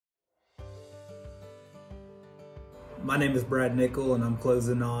My name is Brad Nickel and I'm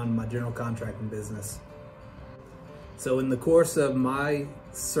closing on my general contracting business. So in the course of my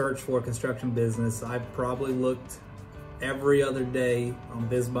search for a construction business, I've probably looked every other day on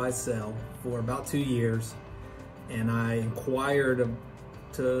BizBuySell for about 2 years, and I inquired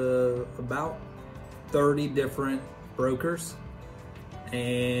to about 30 different brokers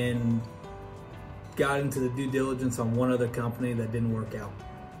and got into the due diligence on one other company that didn't work out.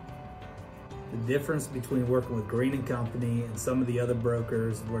 The difference between working with Green & Company and some of the other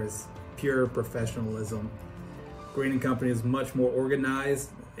brokers was pure professionalism. Green & Company is much more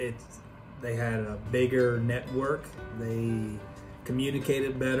organized. They had a bigger network. They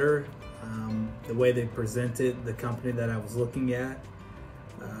communicated better. The way they presented the company that I was looking at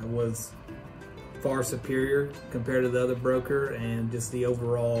was far superior compared to the other broker, and just the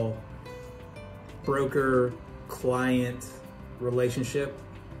overall broker-client relationship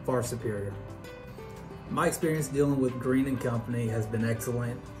far superior. My experience dealing with Green & Company has been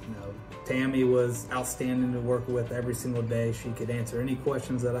excellent. Tammy was outstanding to work with every single day. She could answer any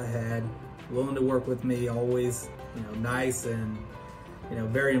questions that I had, willing to work with me, always nice and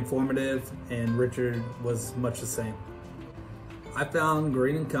very informative, and Richard was much the same. I found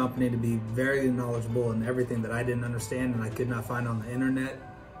Green & Company to be very knowledgeable in everything that I didn't understand and I could not find on the internet.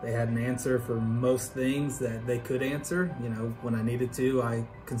 They had an answer for most things that they could answer. When I needed to, I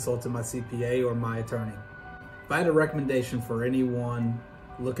consulted my CPA or my attorney. If I had a recommendation for anyone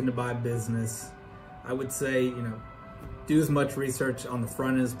looking to buy business, I would say, do as much research on the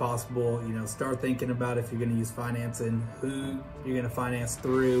front end as possible. Start thinking about if you're going to use financing, who you're going to finance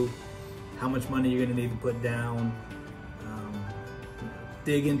through, how much money you're going to need to put down.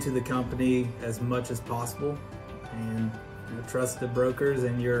 Dig into the company as much as possible, and trust the brokers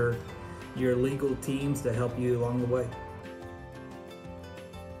and your legal teams to help you along the way.